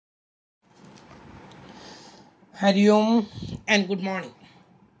Hari Om and good morning.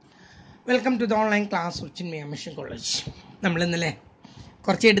 Welcome to the online class of Chinmaya Mission College. നമ്മൾ ഇന്നലെ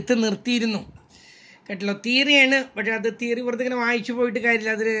കുറച്ച് എടുത്ത് നിർത്തിയിരുന്നു കേട്ടല്ലോ. തിയറിയാണ്, പക്ഷേ അത് തിയറി വെറുതെ ഇങ്ങനെ വായിച്ചു പോയിട്ട്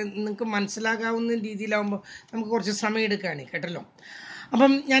കാര്യമില്ല. അതിൽ നിങ്ങൾക്ക് മനസ്സിലാകാവുന്ന രീതിയിലാവുമ്പോൾ നമുക്ക് കുറച്ച് സമയം എടുക്കുകയാണ് കേട്ടല്ലോ.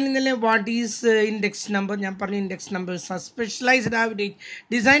 അപ്പം ഞാൻ ഇന്നലെ വാട്ട് ഈസ് ഇൻഡെക്സ് നമ്പർ ഞാൻ പറഞ്ഞു. Index numbers are specialised average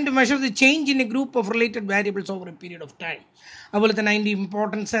design to measure the change in A group of related variables over A period of time. അതുപോലെ തന്നെ അതിൻ്റെ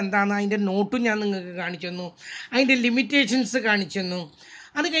ഇമ്പോർട്ടൻസ് എന്താണ്, അതിൻ്റെ നോട്ടും ഞാൻ നിങ്ങൾക്ക് കാണിച്ചു തന്നു, അതിൻ്റെ ലിമിറ്റേഷൻസ് കാണിച്ചു തന്നു.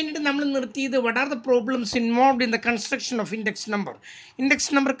 അത് കഴിഞ്ഞിട്ട് നമ്മൾ നിർത്തിയത് what are the problems involved in the construction of index number.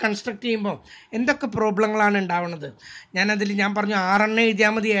 Index number construct ചെയ്യുമ്പോൾ എന്തൊക്കെ പ്രോബ്ലങ്ങളാണ് ഉണ്ടാവുന്നത്. ഞാൻ പറഞ്ഞു 6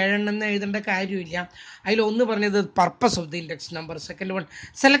 എഴുതിയാൽ മതി, 7 എഴുതേണ്ട കാര്യമില്ല. അതിലൊന്ന് പറഞ്ഞത് purpose of the index number, second one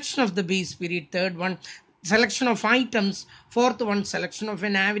selection of the base period, third one selection of items, fourth one selection of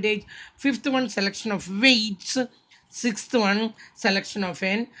an average, fifth one selection of weights, sixth one selection of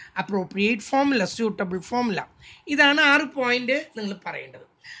an appropriate formula, suitable formula. ഇതാണ് 6 point നിങ്ങൾ പറയേണ്ടത്.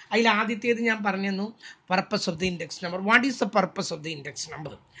 അതിൽ ആദ്യത്തേത് ഞാൻ പറഞ്ഞു purpose of the index number. What is the purpose of the index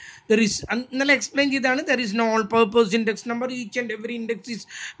number? ഇന്നലെ explain ചെയ്താണ്. There is know all purpose index number. Each and every index is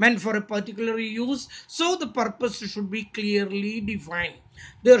മെന്റ് four A particular use. So the purpose should be clearly defined.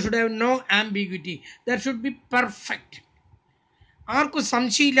 There should have no ambiguity. There should be perfect. ആർക്കും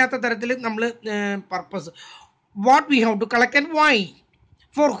സംശയമില്ലാത്ത തരത്തിൽ നമ്മൾ purpose, what we have to collect and why,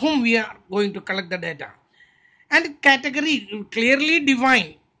 for whom we are going to collect the data, and category clearly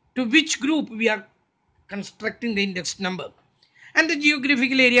defined to which group we are constructing the index number, and the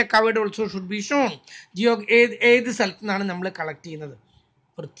geographical area covered also should be shown. ഏത് സ്ഥലത്തു നിന്നാണ് നമ്മൾ collect ചെയ്യുന്നത്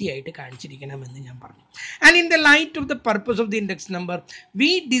വൃത്തിയായിട്ട് കാണിച്ചിരിക്കണമെന്ന് ഞാൻ പറഞ്ഞു. And in the light of the purpose of the index number V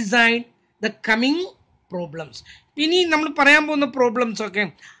design the coming problems. ഇനി നമ്മൾ പറയാൻ പോകുന്ന പ്രോബ്ലംസ് ഒക്കെ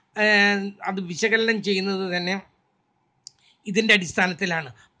അത് വിശകലനം ചെയ്യുന്നത് തന്നെ ഇതിൻ്റെ അടിസ്ഥാനത്തിലാണ്,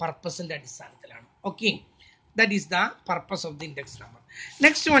 പർപ്പസിൻ്റെ അടിസ്ഥാനത്തിലാണ്. Okay, that is the purpose of the index number.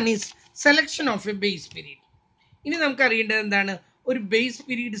 Next one is selection of A base period. ഇനി നമുക്ക് അറിയേണ്ടത് എന്താണ്? ഒരു ബേസ്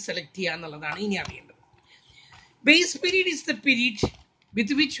പീരീഡ് സെലക്ട് ചെയ്യുക എന്നുള്ളതാണ് ഇനി അറിയേണ്ടത്. Base period is the period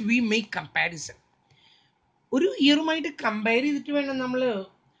with which we make comparison. ഒരു ഇയറുമായിട്ട് കമ്പയർ ചെയ്തിട്ട് വേണം നമ്മൾ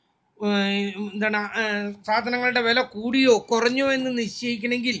സാധനങ്ങളുടെ വില കൂടിയോ കുറഞ്ഞോ എന്ന്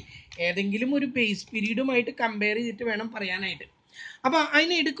നിശ്ചയിക്കണമെങ്കിൽ ഏതെങ്കിലും ഒരു ബേസ് പീരീഡുമായിട്ട് കമ്പയർ ചെയ്തിട്ട് വേണം പറയാനായിട്ട്. അപ്പോൾ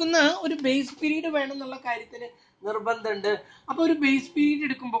അതിന് എടുക്കുന്ന ഒരു ബേസ് പീരീഡ് വേണം എന്നുള്ള കാര്യത്തിന് നിർബന്ധമുണ്ട്. അപ്പോൾ ഒരു ബേസ് പീരീഡ്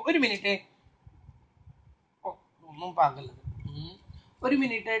എടുക്കുമ്പോൾ ഒരു മിനിറ്റ്, ഒന്നും പാകല്ലത്, ഒരു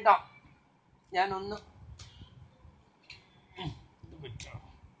മിനിറ്റ് കേട്ടോ, ഞാനൊന്ന്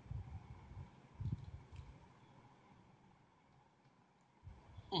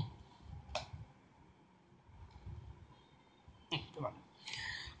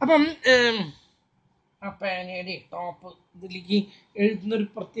അപ്പം ആ പേനയുടെ ടോപ്പ് ഇതിലേക്ക് എഴുതുന്നൊരു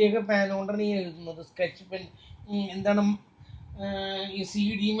പ്രത്യേക പേന കൊണ്ടാണ് ഈ എഴുതുന്നത്. സ്കെച്ച് പെൻ എന്താണ് ഈ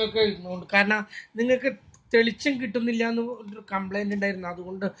CD ഒക്കെ എഴുതുന്നതുകൊണ്ട്. കാരണം നിങ്ങൾക്ക് തെളിച്ചം കിട്ടുന്നില്ല എന്ന് ഒരു കംപ്ലൈൻറ്റ് ഉണ്ടായിരുന്നു,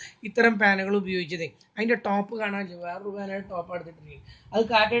 അതുകൊണ്ട് ഇത്തരം പാനകൾ ഉപയോഗിച്ചതേ. അതിൻ്റെ ടോപ്പ് കാണാൻ വേറൊരു പാനയുടെ ടോപ്പ് എടുത്തിട്ടുണ്ടെങ്കിൽ അത്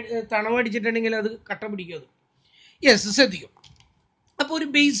തണവടിച്ചിട്ടുണ്ടെങ്കിൽ അത് കട്ട പിടിക്കും. അത് യെസ്, ശ്രദ്ധിക്കും. അപ്പോൾ ഒരു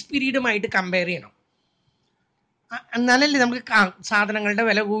ബേസ് പീരീഡുമായിട്ട് കമ്പയർ ചെയ്യണം. എന്നാലല്ലേ നമുക്ക് സാധനങ്ങളുടെ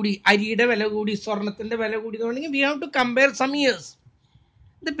വില കൂടി, അരിയുടെ വില കൂടി, സ്വർണത്തിൻ്റെ വില കൂടി എന്നുണ്ടെങ്കിൽ we have to compare some years.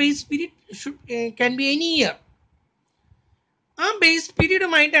 The base period can be any year. ആ ബേസ്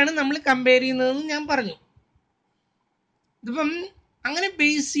പീരീഡുമായിട്ടാണ് നമ്മൾ കമ്പയർ ചെയ്യുന്നതെന്ന് ഞാൻ പറഞ്ഞു. ഇതിപ്പം അങ്ങനെ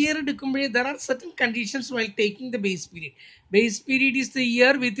base year എടുക്കുമ്പോഴേ there are certain conditions while taking the base period. Base period is the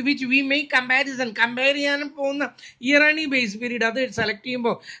year with which we make comparison. Compare ചെയ്യാനും പോകുന്ന ഇയറാണ് ഈ ബേസ് പീരീഡ്. അത് സെലക്ട്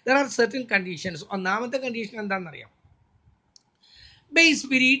ചെയ്യുമ്പോൾ ദർ ആർ സർട്ടൻ കണ്ടീഷൻസ്. ഒന്നാമത്തെ കണ്ടീഷൻ എന്താണെന്നറിയാം? Base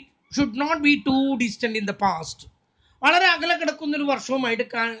period should not be to distant in the past. വളരെ അകലെ കിടക്കുന്നൊരു വർഷവുമായിട്ട്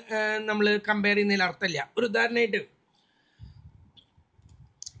നമ്മൾ കമ്പയർ ചെയ്യുന്നതിൽ അർത്ഥമില്ല. ഒരു ഉദാഹരണമായിട്ട്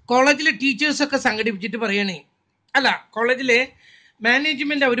കോളേജിലെ ടീച്ചേഴ്സൊക്കെ സംഘടിപ്പിച്ചിട്ട് പറയണേ, അല്ല, കോളേജിലെ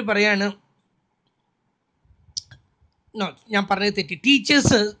മാനേജ്മെന്റ് അവർ പറയാണ്, ഞാൻ പറഞ്ഞത് തെറ്റി,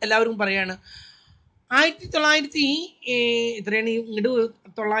 ടീച്ചേഴ്സ് എല്ലാവരും പറയാണ്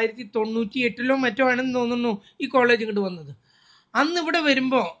 1998 മറ്റോ ആണെന്ന് തോന്നുന്നു ഈ കോളേജ് ഇങ്ങോട്ട് വന്നത്. അന്ന് ഇവിടെ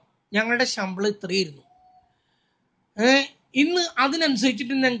വരുമ്പോൾ ഞങ്ങളുടെ ശമ്പളം ഇത്രയായിരുന്നു. ഇന്ന്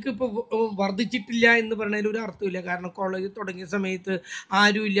അതിനനുസരിച്ചിട്ട് ഞങ്ങൾക്ക് ഇപ്പോൾ വർദ്ധിച്ചിട്ടില്ല എന്ന് പറഞ്ഞതിൽ ഒരു അർത്ഥമില്ല. കാരണം കോളേജ് തുടങ്ങിയ സമയത്ത്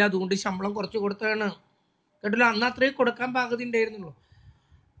ആരും ഇല്ല, അതുകൊണ്ട് ശമ്പളം കുറച്ച് കൊടുത്തതാണ് കേട്ടല്ലോ. അന്ന് അത്രയും കൊടുക്കാൻ പാകത ഉണ്ടായിരുന്നുള്ളൂ.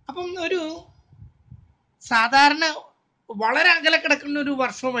 അപ്പം ഒരു സാധാരണ വളരെ അകലെ കിടക്കുന്ന ഒരു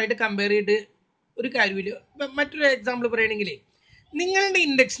വർഷവുമായിട്ട് കമ്പയർ ചെയ്തിട്ട് ഒരു കാര്യമില്ല. മറ്റൊരു എക്സാമ്പിൾ പറയുകയാണെങ്കിൽ, നിങ്ങളുടെ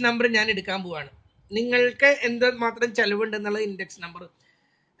ഇൻഡെക്സ് നമ്പർ ഞാൻ എടുക്കാൻ പോവാണ്. നിങ്ങൾക്ക് എന്തുമാത്രം ചെലവുണ്ടെന്നുള്ള ഇൻഡെക്സ് നമ്പർ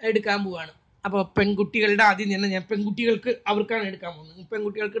എടുക്കാൻ പോവാണ്. അപ്പോൾ പെൺകുട്ടികളുടെ ആദ്യം തന്നെ ഞാൻ പെൺകുട്ടികൾക്ക് അവർക്കാണ് എടുക്കാൻ പോകുന്നത്.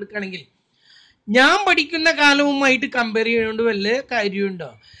 പെൺകുട്ടികൾക്ക് എടുക്കുകയാണെങ്കിൽ ഞാൻ പഠിക്കുന്ന കാലവുമായിട്ട് കമ്പയർ ചെയ്യുന്നതുകൊണ്ട് വല്ല കാര്യമുണ്ടോ?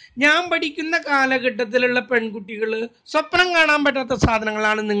 ഞാൻ പഠിക്കുന്ന കാലഘട്ടത്തിലുള്ള പെൺകുട്ടികൾ സ്വപ്നം കാണാൻ പറ്റാത്ത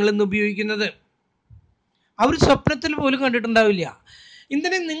സാധനങ്ങളാണ് നിങ്ങൾ ഇന്ന് ഉപയോഗിക്കുന്നത്. അവർ സ്വപ്നത്തിൽ പോലും കണ്ടിട്ടുണ്ടാവില്ല.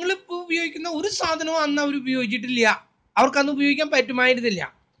 ഇന്നലെ നിങ്ങളിപ്പോൾ ഉപയോഗിക്കുന്ന ഒരു സാധനവും അന്ന് അവർ ഉപയോഗിച്ചിട്ടില്ല. അവർക്കന്ന് ഉപയോഗിക്കാൻ പറ്റുമായിരുന്നില്ല.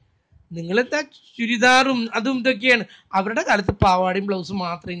 നിങ്ങളെന്താ ചുരിദാറും അതും ഇതൊക്കെയാണ്. അവരുടെ കാലത്ത് പാവാടയും ബ്ലൗസും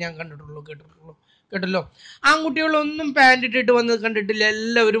മാത്രമേ ഞാൻ കേട്ടല്ലോ. ആൺകുട്ടികളൊന്നും പാൻറ് ഇട്ടിട്ട് വന്ന് കണ്ടിട്ടില്ല.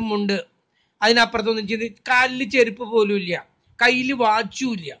 എല്ലാവരും ഉണ്ട്. അതിനപ്പുറത്തൊന്നും ചെയ്ത് കാലിൽ ചെരുപ്പ് പോലും ഇല്ല, കയ്യിൽ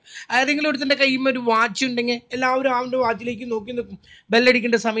വാച്ചും ഇല്ല. ആരെങ്കിലും ഒരുത്തൻ്റെ കയ്യിൽ ഒരു വാച്ച് ഉണ്ടെങ്കിൽ എല്ലാവരും അവൻ്റെ വാച്ചിലേക്ക് നോക്കി നിൽക്കും.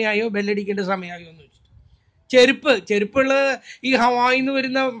 ബെല്ലടിക്കേണ്ട സമയമായോ എന്ന് വെച്ചിട്ട്. ചെരുപ്പുള്ള ഈ ഹവായിന്ന്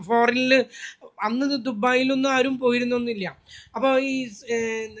വരുന്ന ഫോറിനിൽ അന്ന് ദുബായിലൊന്നും ആരും പോയിരുന്നൊന്നുമില്ല. അപ്പോൾ ഈ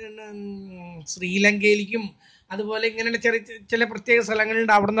ശ്രീലങ്കയിലേക്കും അതുപോലെ ഇങ്ങനെ ചില പ്രത്യേക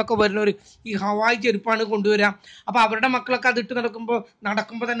സ്ഥലങ്ങളുണ്ട്. അവിടെ നിന്നൊക്കെ വരുന്നവർ ഈ ഹവായി ചെരുപ്പാണ് കൊണ്ടുവരിക. അപ്പോൾ അവരുടെ മക്കളൊക്കെ അതിട്ട്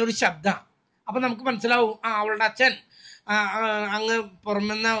നടക്കുമ്പോൾ തന്നെ ഒരു ശബ്ദമാണ്. അപ്പോൾ നമുക്ക് മനസ്സിലാവും അവളുടെ അച്ഛൻ അങ്ങ്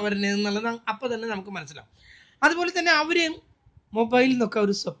പുറമെന്നാ വരുന്നതെന്നുള്ളത് അപ്പോൾ തന്നെ നമുക്ക് മനസ്സിലാവും. അതുപോലെ തന്നെ അവർ മൊബൈലിൽ നിന്നൊക്കെ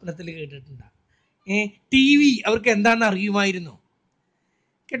അവർ സ്വപ്നത്തിൽ കേട്ടിട്ടുണ്ടാകും. TV അവർക്ക് എന്താണെന്ന് അറിയുമായിരുന്നു.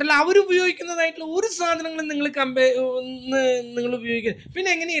 കേട്ടല്ലോ. അവരുപയോഗിക്കുന്നതായിട്ടുള്ള ഒരു സാധനങ്ങളും നിങ്ങൾ ഉപയോഗിക്കുക. പിന്നെ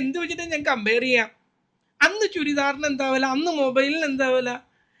എങ്ങനെ എന്ത് വെച്ചിട്ട് ഞാൻ കമ്പയർ ചെയ്യാം? അന്ന് ചുരിദാറിന് എന്താ വില, അന്ന് മൊബൈലിന് എന്താ വില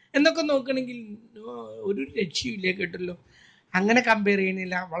എന്നൊക്കെ നോക്കണമെങ്കിൽ ഒരു രക്ഷയില്ല. കേട്ടല്ലോ. അങ്ങനെ കമ്പയർ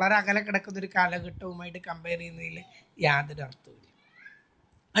ചെയ്യുന്നില്ല. വളരെ അകലെ കിടക്കുന്നൊരു കാലഘട്ടവുമായിട്ട് കമ്പയർ ചെയ്യുന്നതിൽ യാതൊരു അർത്ഥവുമില്ല.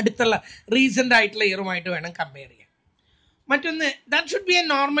 അടുത്തുള്ള റീസെൻ്റ് ആയിട്ടുള്ള ഇയറുമായിട്ട് വേണം കമ്പയർ ചെയ്യാൻ. മറ്റൊന്ന്, that should be A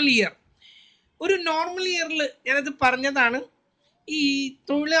normal year. ഒരു നോർമൽ ഇയറിൽ ഞാനത് പറഞ്ഞതാണ്. ഈ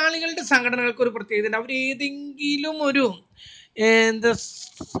തൊഴിലാളികളുടെ സംഘടനകൾക്ക് ഒരു പ്രത്യേകത. അവർ ഏതെങ്കിലും ഒരു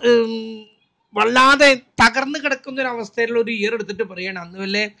വല്ലാതെ തകർന്നു കിടക്കുന്ന ഒരു അവസ്ഥയിലുള്ള ഒരു ഇയർ എടുത്തിട്ട് പറയണം അന്ന്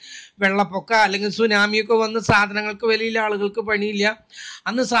വല്ലേ വെള്ളപ്പൊക്ക അല്ലെങ്കിൽ സുനാമിയൊക്കെ വന്ന് സാധനങ്ങൾക്ക് വിലയില്ല, ആളുകൾക്ക് പണിയില്ല.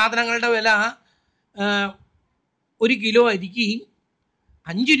 അന്ന് സാധനങ്ങളുടെ വില 1 കിലോ അരിക്ക്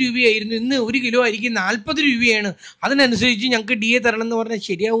 5 രൂപയായിരുന്നു. ഇന്ന് 1 കിലോ അരിക്ക് 40 രൂപയാണ്. അതിനനുസരിച്ച് ഞങ്ങൾക്ക് DA തരണം എന്ന് പറഞ്ഞാൽ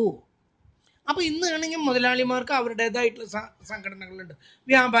ശരിയാവുമോ? അപ്പോൾ ഇന്ന് ആണെങ്കിൽ മുതലാളിമാർക്ക് അവരുടേതായിട്ടുള്ള സംഘടനകളുണ്ട്.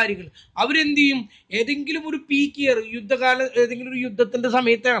 വ്യാപാരികൾ അവരെന്ത് ചെയ്യും? ഏതെങ്കിലും ഒരു പീക്ക് ഇയർ, ഏതെങ്കിലും ഒരു യുദ്ധത്തിൻ്റെ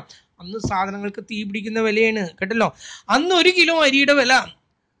സമയത്ത് അന്ന് സാധനങ്ങൾക്ക് തീ പിടിക്കുന്ന വിലയാണ്. കേട്ടല്ലോ. അന്ന് 1 കിലോ അരിയുടെ വില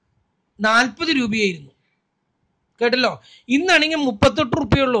 40 രൂപയായിരുന്നു. കേട്ടല്ലോ. ഇന്നാണെങ്കിൽ 38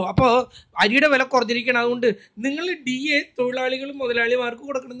 രൂപയുള്ളൂ. അപ്പോൾ അരിയുടെ വില കുറഞ്ഞിരിക്കണം. അതുകൊണ്ട് നിങ്ങൾ DA തൊഴിലാളികളും മുതലാളിമാർക്ക്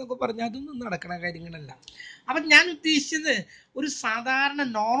കൊടുക്കണം എന്നൊക്കെ പറഞ്ഞാൽ അതൊന്നും നടക്കണ കാര്യങ്ങളല്ല. അപ്പം ഞാൻ ഉദ്ദേശിച്ചത് ഒരു സാധാരണ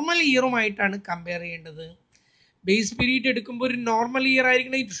നോർമൽ ഇയറുമായിട്ടാണ് കമ്പയർ ചെയ്യേണ്ടത്. ബേസ് പീരീഡ് എടുക്കുമ്പോൾ ഒരു നോർമൽ ഇയർ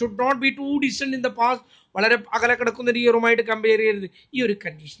ആയിരിക്കണം. It should not be to distant in the past. വളരെ അകലെ കിടക്കുന്ന ഒരു ഇയറുമായിട്ട് കമ്പയർ ചെയ്യരുത്. ഈ ഒരു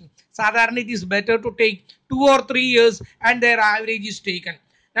കണ്ടീഷൻ സാധാരണ it is better to take 2 or 3 years and their average is taken.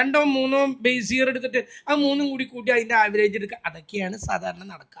 2 or 3 base year എടുത്തിട്ട് അത് 3 കൂടി കൂട്ടി അതിൻ്റെ ആവറേജ് എടുക്കുക. അതൊക്കെയാണ് സാധാരണ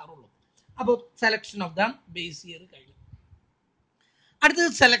നടക്കാറുള്ളൂ. അപ്പോൾ selection of the base year കഴിഞ്ഞു.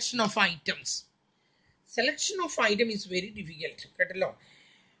 അടുത്തത് selection of items. Selection of item is very difficult. കേട്ടല്ലോ.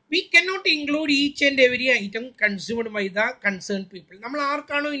 We cannot include each and every item consumed by the concerned people. നമ്മൾ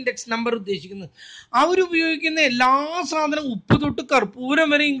ആർക്കാണോ ഇൻഡെക്സ് നമ്പർ ഉദ്ദേശിക്കുന്നത് അവരുപയോഗിക്കുന്ന എല്ലാ സാധനവും ഉപ്പ് തൊട്ട് കർപ്പൂരം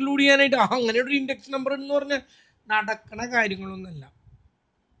വരെ ഇൻക്ലൂഡ് ചെയ്യാനായിട്ട് അങ്ങനെ ഒരു ഇൻഡെക്സ് നമ്പർ എന്ന് പറഞ്ഞാൽ നടക്കണ കാര്യങ്ങളൊന്നുമല്ല.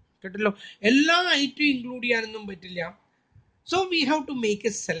 കേട്ടല്ലോ. എല്ലാ ഐറ്റവും ഇൻക്ലൂഡ് ചെയ്യാനൊന്നും പറ്റില്ല. So we have to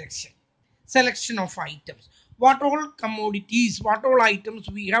make A selection of items. What all commodities, what all items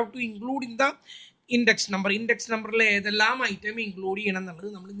we have to include in the index നമ്പറിൽ ഏതെല്ലാം ഐറ്റം ഇൻക്ലൂഡ് ചെയ്യണം എന്നുള്ളത്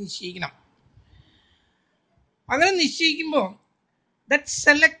നമ്മൾ നിശ്ചയിക്കണം. അങ്ങനെ നിശ്ചയിക്കുമ്പോൾ that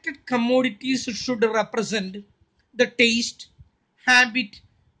selected commodities should represent the taste, habit,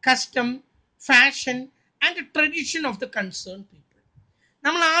 custom, fashion and tradition of the concern people.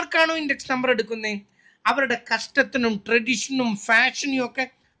 നമ്മൾ ആർക്കാണോ index number എടുക്കുന്നത് അവരുടെ കസ്റ്റത്തിനും ട്രഡീഷനും ഫാഷനും ഒക്കെ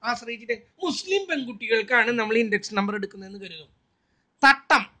ആശ്രയിച്ചിട്ട് മുസ്ലിം പെൺകുട്ടികൾക്കാണ് നമ്മൾ ഇൻഡെക്സ് നമ്പർ എടുക്കുന്നതെന്ന് കരുതും.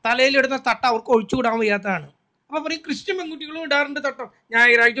 തലയിലിടുന്ന തട്ടം അവർക്ക് ഒഴിച്ചുകൂടാൻ വയ്യാത്തതാണ്. അപ്പോൾ പറയും ക്രിസ്ത്യൻ പെൺകുട്ടികളും ഇടാറുണ്ട് തട്ടം.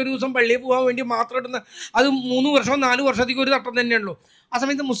 ഞായറാഴ്ച ഒരു ദിവസം പള്ളിയിൽ പോകാൻ വേണ്ടി മാത്രം ഇടുന്ന അത് 3 വർഷമോ 4 വർഷത്തേക്ക് ഒരു തട്ടം തന്നെയുള്ളൂ. ആ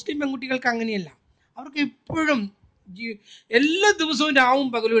സമയത്ത് മുസ്ലിം പെൺകുട്ടികൾക്ക് അങ്ങനെയല്ല. അവർക്ക് എപ്പോഴും എല്ലാ ദിവസവും രാവും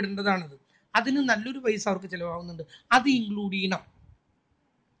പകലും ഇടേണ്ടതാണത്. അതിന് നല്ലൊരു പൈസ അവർക്ക് ചിലവാകുന്നുണ്ട്. അത് ഇൻക്ലൂഡ് ചെയ്യണം.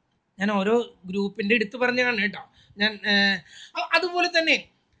 ഞാൻ ഓരോ ഗ്രൂപ്പിൻ്റെ എടുത്ത് പറഞ്ഞാണ് കേട്ടോ. അതുപോലെ തന്നെ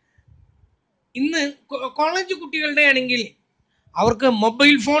ഇന്ന് കോളേജ് കുട്ടികളുടെ ആണെങ്കിൽ അവർക്ക്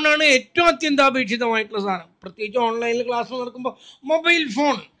മൊബൈൽ ഫോണാണ് ഏറ്റവും അത്യന്താപേക്ഷിതമായിട്ടുള്ള സാധനം. പ്രത്യേകിച്ച് ഓൺലൈനിൽ ക്ലാസ് നടക്കുമ്പോൾ മൊബൈൽ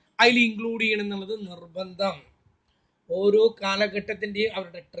ഫോൺ അതിൽ ഇൻക്ലൂഡ് ചെയ്യണം എന്നുള്ളത് നിർബന്ധം. ഓരോ കാലഘട്ടത്തിൻ്റെയും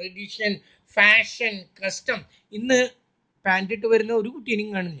അവരുടെ ട്രഡീഷൻ, ഫാഷൻ, കസ്റ്റം. ഇന്ന് പാൻറ് ഇട്ട് വരുന്ന ഒരു കുട്ടീനെയും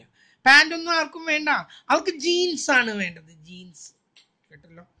കാണില്ല. പാൻറ്റൊന്നും ആർക്കും വേണ്ട. അവർക്ക് ജീൻസാണ് വേണ്ടത്. ജീൻസ്.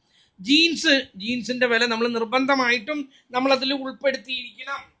 കേട്ടല്ലോ. ജീൻസിൻ്റെ വില നമ്മൾ നിർബന്ധമായിട്ടും നമ്മളതിൽ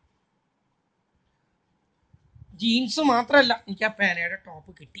ഉൾപ്പെടുത്തിയിരിക്കണം. ജീൻസ് മാത്രമല്ല, എനിക്ക് ആ പേനയുടെ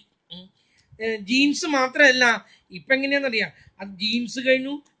ടോപ്പ് കിട്ടി. ജീൻസ് മാത്രമല്ല, ഇപ്പം എങ്ങനെയാണെന്നറിയാം, അത് ജീൻസ്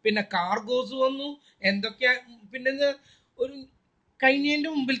കഴിഞ്ഞു, പിന്നെ കാർഗോസ് വന്നു, എന്തൊക്കെയാ. പിന്നെ ഒരു കഴിഞ്ഞതിൻ്റെ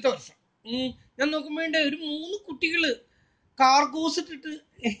മുമ്പിലത്തെ വർഷം ഞാൻ നോക്കുമ്പോണ്ട് ഒരു 3 കുട്ടികൾ കാർഗോസ് ഇട്ടിട്ട്,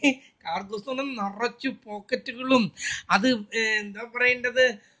 കാർഗോസ് എന്ന് പറഞ്ഞാൽ നിറച്ചു പോക്കറ്റുകളും, അത് എന്താ പറയേണ്ടത്,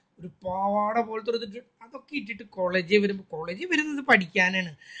 ഒരു പാവാട പോലത്തെ എടുത്തിട്ട് അതൊക്കെ ഇട്ടിട്ട് കോളേജിൽ വരുന്നത്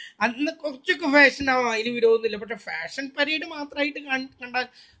പഠിക്കാനാണ്. അന്ന് കുറച്ചൊക്കെ ഫാഷൻ ആവാം, അതിന് വിരോധമൊന്നുമില്ല. പക്ഷെ ഫാഷൻ പരേഡ് മാത്രമായിട്ട് കണ്ടാൽ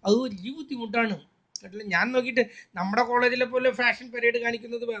അത് വലിയ ബുദ്ധിമുട്ടാണ് കേട്ടില്ല. ഞാൻ നോക്കിയിട്ട് നമ്മുടെ കോളേജിലെ പോലെ ഫാഷൻ പരേഡ്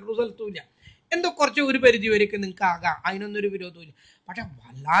കാണിക്കുന്നത് വേറൊരു സ്ഥലത്തും ഇല്ല. എന്തോ കുറച്ച് ഒരു പരിധി വരെയൊക്കെ നിങ്ങൾക്ക് ആകാം, അതിനൊന്നും ഒരു വിരോധമില്ല. പക്ഷെ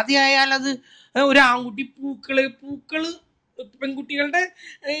വല്ലാതെ ആയാൽ അത് ഒരു ആൺകുട്ടി പൂക്കള് പെൺകുട്ടികളുടെ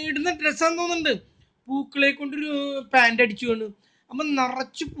ഇടുന്ന ഡ്രസ്സാന്ന് തോന്നുന്നുണ്ട്, പൂക്കളെ കൊണ്ടൊരു പാൻറ് അടിച്ചു കൊണ്ട് അപ്പം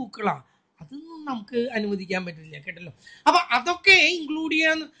നിറച്ച് പൂക്കളാണ്. അതൊന്നും നമുക്ക് അനുവദിക്കാൻ പറ്റില്ല കേട്ടല്ലോ. അപ്പൊ അതൊക്കെ ഇൻക്ലൂഡ്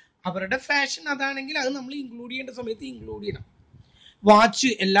ചെയ്യാൻ അവരുടെ ഫാഷൻ അതാണെങ്കിൽ അത് നമ്മൾ ഇൻക്ലൂഡ് ചെയ്യേണ്ട സമയത്ത് ഇൻക്ലൂഡ് ചെയ്യണം. വാച്ച്,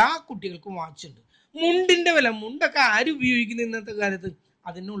 എല്ലാ കുട്ടികൾക്കും വാച്ച് ഉണ്ട്. മുണ്ടിന്റെ വില, മുണ്ടൊക്കെ ആര് ഉപയോഗിക്കുന്നു ഇന്നത്തെ കാലത്ത്,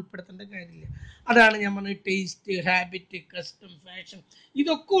 അതിനെ ഉൾപ്പെടുത്തേണ്ട കാര്യമില്ല. അതാണ് ഞാൻ പറഞ്ഞത്, ടേസ്റ്റ്, ഹാബിറ്റ്, കസ്റ്റം, ഫാഷൻ,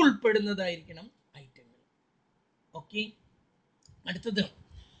 ഇതൊക്കെ ഉൾപ്പെടുന്നതായിരിക്കണം ഐറ്റങ്ങൾ. ഓക്കെ, അടുത്തത്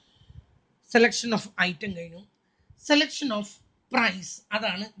സെലക്ഷൻ ഓഫ് ഐറ്റം കഴിഞ്ഞു. സെലക്ഷൻ ഓഫ് പ്രൈസ്,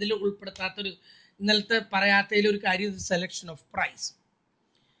 അതാണ് ഇതിൽ ഉൾപ്പെടുത്താത്തൊരു, ഇന്നലത്തെ പറയാത്തതിൽ ഒരു കാര്യം, സെലക്ഷൻ ഓഫ് പ്രൈസ്.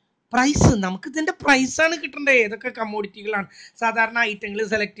 നമുക്ക് ഇതിന്റെ പ്രൈസാണ് കിട്ടേണ്ടത്. ഏതൊക്കെ കമ്മോഡിറ്റികളാണ് സാധാരണ ഐറ്റങ്ങൾ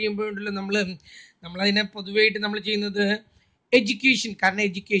സെലക്ട് ചെയ്യുമ്പോഴുണ്ടല്ലോ നമ്മളതിനെ പൊതുവായിട്ട് നമ്മൾ ചെയ്യുന്നത് എഡ്യൂക്കേഷൻ, കാരണം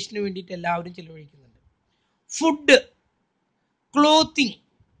എഡ്യൂക്കേഷന് വേണ്ടിയിട്ട് എല്ലാവരും ചിലവഴിക്കുന്നുണ്ട്. ഫുഡ്, ക്ലോത്തിങ്,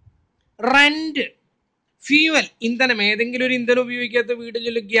 റെന്റ്, ഫ്യൂവൽ, ഇന്ധനം, ഏതെങ്കിലും ഒരു ഇന്ധനം ഉപയോഗിക്കാത്ത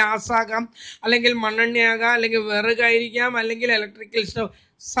വീടുകളിൽ ഗ്യാസ് ആകാം, അല്ലെങ്കിൽ മണ്ണെണ്ണയാകാം, അല്ലെങ്കിൽ വിറകായിരിക്കാം, അല്ലെങ്കിൽ ഇലക്ട്രിക്കൽ സ്റ്റവ്,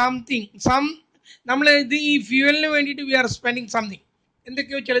 നമ്മൾ ഇത് ഈ ഫ്യൂവലിന് വേണ്ടിയിട്ട് വി ആർ സ്പെൻഡിങ് സംതിങ്,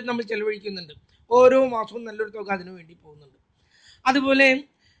 എന്തൊക്കെയോ ചിലത് നമ്മൾ ചെലവഴിക്കുന്നുണ്ട്. ഓരോ മാസവും നല്ലൊരു തുക അതിനു വേണ്ടി പോകുന്നുണ്ട്. അതുപോലെ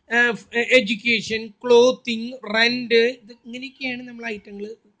എഡ്യൂക്കേഷൻ, ക്ലോത്തിങ്, റെന്റ്, ഇത് ഇങ്ങനെയൊക്കെയാണ് നമ്മൾ ഐറ്റങ്ങൾ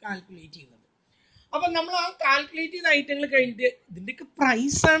കാൽക്കുലേറ്റ് ചെയ്യുന്നത്. അപ്പം നമ്മൾ ആ കാൽക്കുലേറ്റ് ചെയ്ത ഐറ്റങ്ങൾ കഴിഞ്ഞിട്ട് ഇതിൻ്റെയൊക്കെ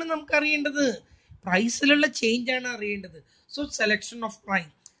പ്രൈസാണ് നമുക്ക് അറിയേണ്ടത്, പ്രൈസിലുള്ള ചേഞ്ച് ആണ് അറിയേണ്ടത്. So selection of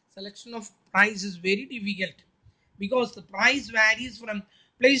price is very difficult because the price varies from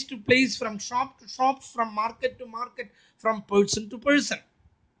place to place, from shop to shop, from market to market, from person to person.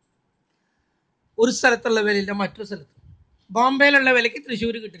 ഒരു സ്ഥലത്തുള്ള വിലയില്ല മറ്റൊരു സ്ഥലത്ത്. ബോംബെയിലുള്ള വിലയ്ക്ക്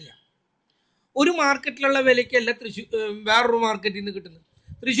തൃശ്ശൂർ കിട്ടില്ല. ഒരു മാർക്കറ്റിലുള്ള വിലയ്ക്കല്ല വേറൊരു മാർക്കറ്റിൽ നിന്ന് കിട്ടുന്നത്.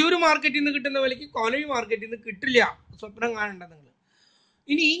 തൃശ്ശൂർ മാർക്കറ്റിൽ നിന്ന് കിട്ടുന്ന വിലയ്ക്ക് കോലഴി മാർക്കറ്റിൽ നിന്ന് കിട്ടില്ല. സ്വപ്നം കാണണ്ട നിങ്ങൾ.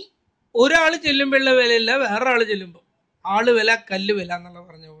 ഇനി ഒരാൾ ചെല്ലുമ്പോഴുള്ള വിലയല്ല വേറൊരാൾ ചെല്ലുമ്പോൾ, ആള് വില കല്ല് വില എന്നുള്ള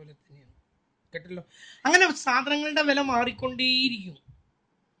പറഞ്ഞ പോലെ തന്നെയാണ് കേട്ടല്ലോ. അങ്ങനെ സാധനങ്ങളുടെ വില മാറിക്കൊണ്ടേയിരിക്കും.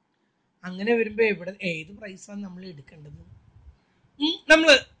 അങ്ങനെ വരുമ്പോൾ ഏത് പ്രൈസാണ് നമ്മൾ എടുക്കേണ്ടത്? നമ്മൾ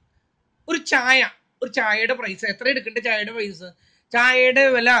ഒരു ചായയുടെ പ്രൈസ് എത്ര എടുക്കേണ്ട? ചായയുടെ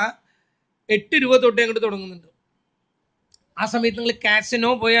വില 8 രൂപ തൊട്ടേ അങ്ങോട്ട് തുടങ്ങുന്നുണ്ട്. ആ സമയത്ത് നിങ്ങൾ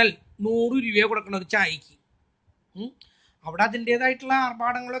കാസിനോ പോയാൽ 100 രൂപ കൊടുക്കണം ഒരു ചായക്ക്. അവിടെ അതിൻ്റെതായിട്ടുള്ള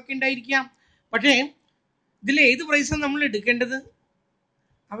ആർഭാടങ്ങളൊക്കെ ഉണ്ടായിരിക്കാം. പക്ഷേ ഇതിൽ ഏത് പ്രൈസാണ് നമ്മൾ എടുക്കേണ്ടത്?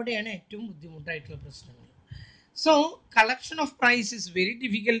 അവിടെയാണ് ഏറ്റവും ബുദ്ധിമുട്ടായിട്ടുള്ള പ്രശ്നങ്ങൾ. So collection of price is very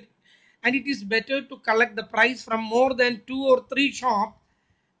difficult. And it is better to collect the price from more than 2 or 3 shops,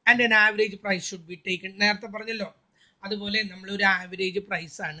 and an average price should be taken. നേരത്തെ പറഞ്ഞല്ലോ, അതുപോലെ നമ്മൾ ഒരു ആവറേജ്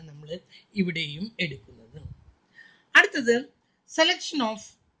പ്രൈസ് ആണ് നമ്മൾ ഇവിടെയും എടുക്കുന്നത്. അടുത്തത് സെലക്ഷൻ ഓഫ്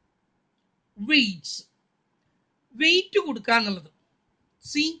വെയിറ്റ് കൊടുക്കുക എന്നുള്ളത്.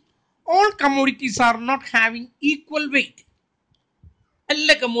 C, all commodities are not having equal wait.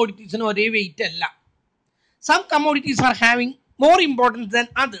 എല്ലാ കമ്മോഡിറ്റീസിനും ഒരേ വെയിറ്റ് അല്ല. Some commodities are having more importance than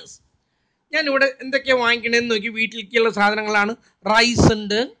others. ഞാനിവിടെ എന്തൊക്കെയാണ് വാങ്ങിക്കണേന്ന് നോക്കി, വീട്ടിലേക്കുള്ള സാധനങ്ങളാണ്. റൈസ്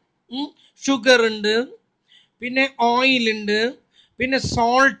ഉണ്ട്, ഷുഗർ ഉണ്ട്, പിന്നെ ഓയിലുണ്ട്, പിന്നെ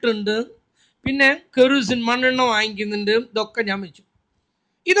സോൾട്ട് ഉണ്ട്, പിന്നെ കെറോസിൻ മണ്ണെണ്ണ വാങ്ങിക്കുന്നുണ്ട്. ഇതൊക്കെ ഞാൻ വെച്ചു.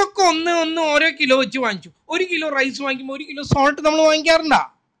 ഇതൊക്കെ ഒന്ന് ഓരോ കിലോ വെച്ച് വാങ്ങിച്ചു. 1 കിലോ റൈസ് വാങ്ങിക്കുമ്പോൾ 1 കിലോ സോൾട്ട് നമ്മൾ വാങ്ങിക്കാറുണ്ടാ?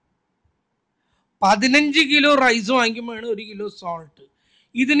 15 കിലോ റൈസ് വാങ്ങിക്കുമ്പോഴാണ് 1 കിലോ സോൾട്ട്.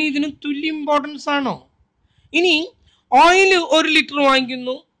 ഇതിന് തുല്യ ഇമ്പോർട്ടൻസ് ആണോ? ഇനി ഓയിൽ 1 ലിറ്റർ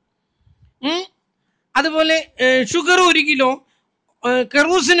വാങ്ങിക്കുന്നു, അതുപോലെ ഷുഗർ 1 കിലോ,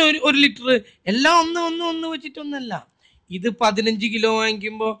 കെറോസിന് 1 ലിറ്റർ, എല്ലാം ഒന്ന് വെച്ചിട്ടൊന്നല്ല. ഇത് 15 കിലോ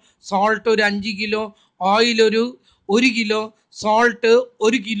വാങ്ങിക്കുമ്പോൾ സോൾട്ട് ഒരു 5 kilo, oil 1 kilo, salt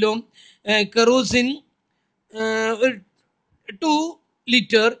 1 kilo, kerosene 2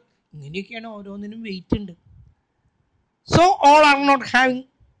 litre, ഇങ്ങനെയൊക്കെയാണ് ഓരോന്നിനും വെയിറ്റ് ഉണ്ട്. So all are not having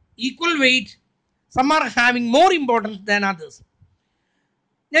equal wait. Some are having more importance than others.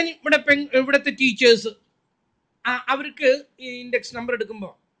 ഞാൻ ഇവിടുത്തെ ടീച്ചേഴ്സ്, അവർക്ക് ഇൻഡെക്സ് നമ്പർ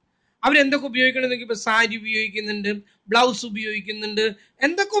എടുക്കുമ്പോൾ അവരെന്തൊക്കെ ഉപയോഗിക്കണമെന്നൊക്കെ ഇപ്പോൾ സാരി ഉപയോഗിക്കുന്നുണ്ട്, ബ്ലൗസ് ഉപയോഗിക്കുന്നുണ്ട്,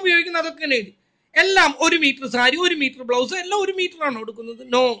 എന്തൊക്കെ ഉപയോഗിക്കുന്നത് അതൊക്കെ എഴുതി. എല്ലാം 1 മീറ്റർ സാരി, 1 മീറ്റർ ബ്ലൗസ്, എല്ലാം 1 മീറ്ററാണോ എടുക്കുന്നത്?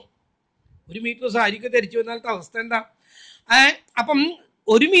 നോ. 1 മീറ്റർ സാരിക്ക് ധരിച്ചു വന്നാലത്തെ അവസ്ഥ എന്താ? അപ്പം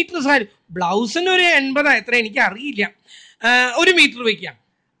 1 മീറ്റർ സാരി, ബ്ലൗസിന് ഒരു 80 എത്ര എനിക്ക് അറിയില്ല, 1 മീറ്റർ വയ്ക്കാം.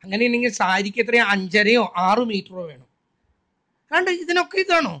 അങ്ങനെയാണെങ്കിൽ സാരിക്ക് എത്രയോ 5.5 6 മീറ്ററോ വേണം. അല്ലാണ്ട് ഇതിനൊക്കെ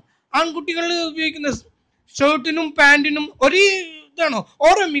ഇതാണോ? ആൺകുട്ടികൾ ഉപയോഗിക്കുന്ന ഷർട്ടിനും പാൻറ്റിനും ഒരു ഇതാണോ?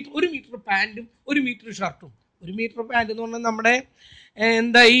 1 മീറ്റർ പാൻറ്റും 1 മീറ്റർ ഷർട്ടും. 1 മീറ്റർ പാൻറ്റ് എന്ന് പറഞ്ഞാൽ നമ്മുടെ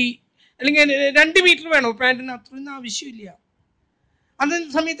എന്താ ഈ, അല്ലെങ്കിൽ 2 മീറ്റർ വേണോ പാൻറ്റിന്? അത്രയൊന്നും ആവശ്യമില്ല. അതേ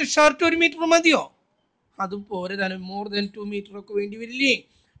സമയത്ത് ഷർട്ട് 1 മീറ്റർ മതിയോ? അതും പോരെ തന്നെ, മോർ ദാൻ 2 മീറ്റർ ഒക്കെ വേണ്ടി വരില്ലേ?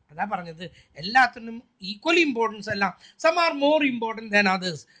 അതാ പറഞ്ഞത്, എല്ലാത്തിനും ഈക്വലി ഇമ്പോർട്ടൻസ് അല്ല. Some are more important than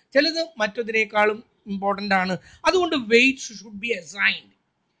others. ചിലത് മറ്റൊന്നിനേക്കാളും ഇമ്പോർട്ടൻ്റ് ആണ്. അതുകൊണ്ട് weights should be assigned.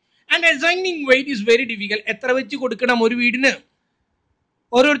 And assigning weight is very difficult. എത്ര വെച്ച് കൊടുക്കണം ഒരു വീടിന്?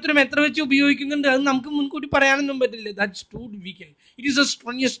 ഓരോരുത്തരും എത്ര വെച്ച് ഉപയോഗിക്കുന്നുണ്ട് അത് നമുക്ക് മുൻകൂട്ടി പറയാനൊന്നും പറ്റില്ല. That's to difficult. It is A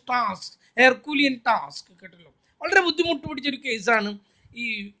സ്ട്രെനിയസ് task, Herculean task. കേട്ടല്ലോ, വളരെ ബുദ്ധിമുട്ട് പിടിച്ചൊരു കേസാണ് ഈ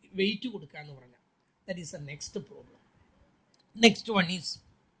വെയിറ്റ് കൊടുക്കുക എന്ന് പറഞ്ഞാൽ. That is the next problem. Next one is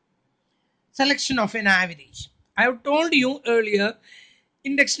selection of an average. I have told you earlier,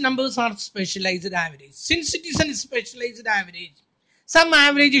 index numbers are specialized average. Since it is a specialized average, some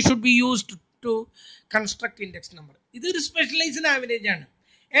average should be used to construct index number. ഇത് ഒരു specialised average ആണ്.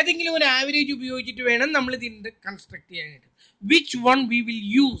 ഏതെങ്കിലും ഒരു average ഉപയോഗിച്ചിട്ട് വേണം നമ്മൾ ഇതിൻ്റെ construct ചെയ്യാനായിട്ട്. Which one we will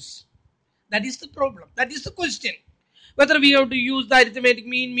use? That is the problem. That is the question. Whether we have to use the arithmetic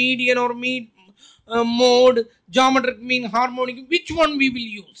mean, median, or mode, geometric mean, harmonic, which one we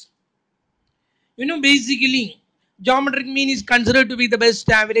will use? You know, basically, geometric mean is considered to be the best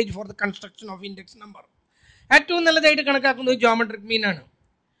average for the construction of index number. ഏറ്റവും നല്ലതായിട്ട് കണക്കാക്കുന്നത് geometric mean ആണ്.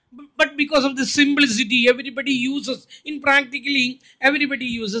 But because of the simplicity, everybody uses, in practically, everybody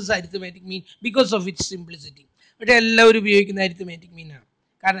uses arithmetic mean because of its simplicity. പക്ഷേ എല്ലാവരും ഉപയോഗിക്കുന്ന arithmetic mean ആണ്.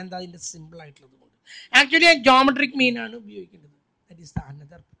 കാരണം എന്താ? അതിൻ്റെ സിമ്പിൾ ആയിട്ടുള്ളത് കൊണ്ട്. ആക്ച്വലി ആ ജോമെട്രിക് മീൻ ആണ് ഉപയോഗിക്കേണ്ടത്. That is the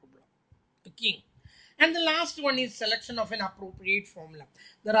another problem. Okay. And the last one is selection of an appropriate formula.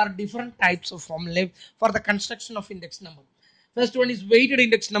 There are different types of formula for the construction of index number. First one is weighted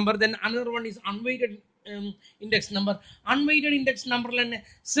index number, then another one is unweighted index number. Unweighted index number ൽ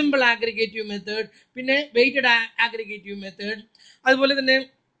simple aggregative method, പിന്നെ weighted aggregative method. അതുപോലെ തന്നെ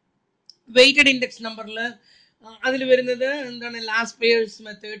weighted index numberൽ അതിൽ വരുന്നത് എന്താണ്? Last pairs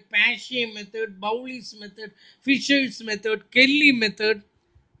method, പാഷ്യം method, ബൗളീസ് method, fishers method, Kelly method.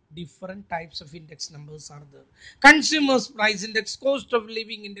 Different types of index numbers are there. Consumers price index, cost of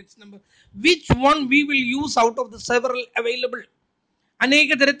living index number. Which one we will use out of the several available? അനേക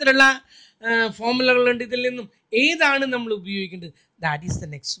തരത്തിലുള്ള ഫോർമുലകളുണ്ട്. ഇതിൽ നിന്നും ഏതാണ് നമ്മൾ ഉപയോഗിക്കേണ്ടത്? That is the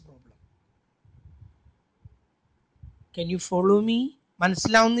next problem. Can you follow me?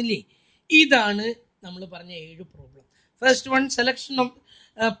 മനസ്സിലാവുന്നില്ലേ? ഇതാണ് നമ്മൾ പറഞ്ഞ 7 problem. First one selection of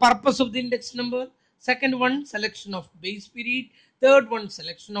purpose of the index number. Second one, selection of base period. Third one,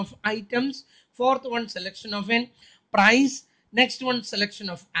 selection of items. Fourth one, selection of an price. Next one, selection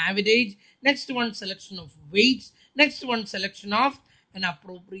of average. Next one, selection of weights. Next one, selection of an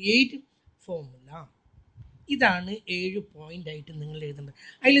appropriate formula. ഇതാണ് 7 point ആയിട്ട് നിങ്ങൾ എഴുതേണ്ടത്.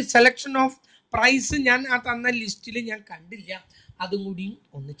 അതിൽ selection of price ഞാൻ ആ തന്ന ലിസ്റ്റിൽ ഞാൻ കണ്ടില്ല, അതും കൂടിയും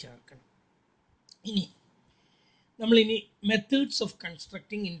ഒന്ന് ചേർക്കണം. ഇനി നമ്മളിനി methods of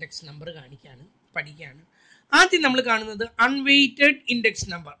constructing index number പഠിക്കുകയാണ്. ആദ്യം നമ്മൾ കാണുന്നത് unweighted index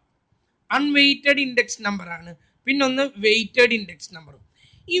number. Unweighted index number ആണ്. പിന്നൊന്ന് വെയ്റ്റഡ് ഇൻഡെക്സ് നമ്പർ.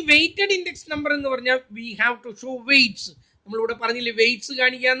 ഈ വെയ്റ്റഡ് ഇൻഡെക്സ് നമ്പർ എന്ന് പറഞ്ഞാൽ we have to show weights. നമ്മളിവിടെ പറഞ്ഞില്ലേ വെയ്റ്റ്സ്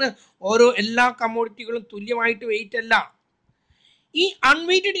കാണിക്കാന്ന്. എല്ലാ കമ്മോഡിറ്റികളും തുല്യമായിട്ട് വെയിറ്റ് അല്ല. ഈ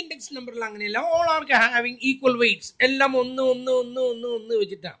അൺവെയ്റ്റഡ് ഇൻഡെക്സ് നമ്പറിൽ അങ്ങനെയല്ല. All are having equal weights. എല്ലാം ഒന്ന്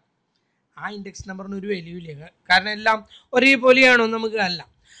വെച്ചിട്ടാണ്. ആ ഇൻഡെക്സ് നമ്പറിന് ഒരു വാല്യൂയില്ല, കാരണം എല്ലാം ഒരേപോലെയാണോ? നമുക്ക് അല്ല.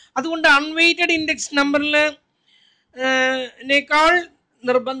 അതുകൊണ്ട് അൺവെയ്റ്റഡ് ഇൻഡെക്സ് നമ്പറിനേക്കാൾ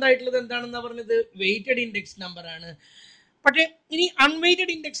നിർബന്ധമായിട്ടുള്ളത് എന്താണെന്നാ പറഞ്ഞത്? വെയ്റ്റഡ് ഇൻഡെക്സ് നമ്പർ ആണ്. പക്ഷേ ഇനി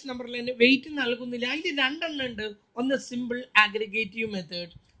അൺവെയ്റ്റഡ് ഇൻഡെക്സ് നമ്പറിൽ തന്നെ വെയിറ്റ് നൽകുന്നില്ല. അതിൽ 2 എണ്ണം ഉണ്ട്. ഒന്ന് simple ആഗ്രിഗേറ്റീവ്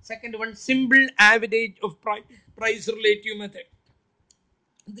method, second one simple average of price relative method.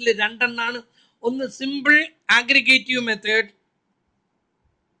 ഇതിൽ 2 എണ്ണാണ്. ഒന്ന് സിമ്പിൾ ആഗ്രിഗേറ്റീവ് മെത്തേഡ്,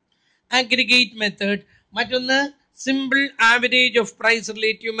 aggregate method, മറ്റൊന്ന് simple average of price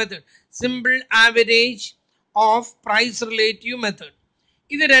relative method. Simple average of price relative method.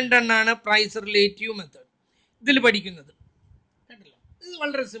 ഇത് 2 എണ്ണാണ് പ്രൈസ് റിലേറ്റീവ് മെത്തേഡ്. ഇതിൽ പഠിക്കുന്നത് കേട്ടല്ലോ. ഇത്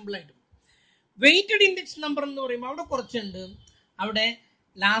വളരെ സിമ്പിൾ ആയിട്ട്. വെയ്റ്റഡ് ഇൻഡെക്സ് നമ്പർ എന്ന് പറയുമ്പോൾ അവിടെ കുറച്ചുണ്ട്. അവിടെ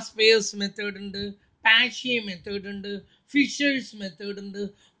ലാസ്റ്റ് പെയേഴ്സ് മെത്തേഡ് ഉണ്ട്, പാഷ്യ മെത്തേഡ് ഉണ്ട്, ഫിഷേഴ്സ് മെത്തേഡ് ഉണ്ട്,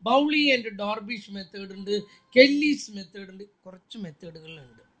 ബൗളി ആൻഡ് ഡോർബിഷ് മെത്തേഡ് ഉണ്ട്, കെല്ലീസ് മെത്തേഡ് ഉണ്ട്. കുറച്ച്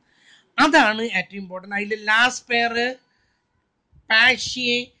മെത്തേഡുകളുണ്ട്. അതാണ് ഏറ്റവും ഇമ്പോർട്ടൻ്റ്. അതിൽ ലാസ്റ്റ് പെയർ,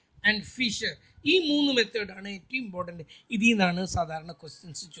 പാഷ്യെ ആൻഡ് ഫിഷർ, ഈ 3 മെത്തേഡാണ് ഏറ്റവും ഇമ്പോർട്ടൻ്റ്. ഇതിൽ നിന്നാണ് സാധാരണ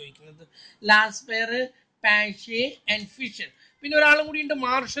ക്വസ്റ്റ്യൻസ് ചോദിക്കുന്നത്. Last pair, പാഷ്യെ and Fisher. പിന്നെ ഒരാളും കൂടി ഉണ്ട്,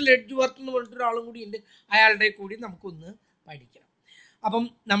 മാർഷൽ എഡ്ജ്വർത്ത് എന്ന് പറഞ്ഞിട്ട് ഒരാളും കൂടി ഉണ്ട്. അയാളുടെ കൂടി നമുക്കൊന്ന് പഠിക്കണം. അപ്പം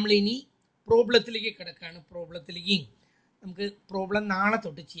നമ്മളിനി പ്രോബ്ലത്തിലേക്ക് കിടക്കുകയാണ്. പ്രോബ്ലത്തിലേക്ക് നമുക്ക് പ്രോബ്ലം നാളെ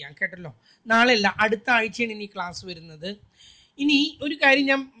തൊട്ട് ചെയ്യാം, കേട്ടല്ലോ. നാളെ അല്ല, അടുത്ത ആഴ്ചയാണ് ഇനി ക്ലാസ് വരുന്നത്. ഇനി ഒരു കാര്യം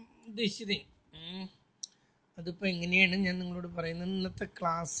ഞാൻ ഉദ്ദേശിച്ചത്, അതിപ്പോൾ എങ്ങനെയാണ് ഞാൻ നിങ്ങളോട് പറയുന്നത്, ഇന്നത്തെ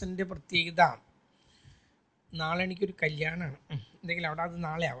ക്ലാസ്സിൻ്റെ പ്രത്യേകത, നാളെ എനിക്കൊരു കല്യാണമാണ്, എന്തെങ്കിലും അവിടെ, അത്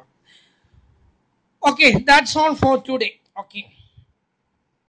നാളെ ആവാം. Okay, that's all for today. Okay.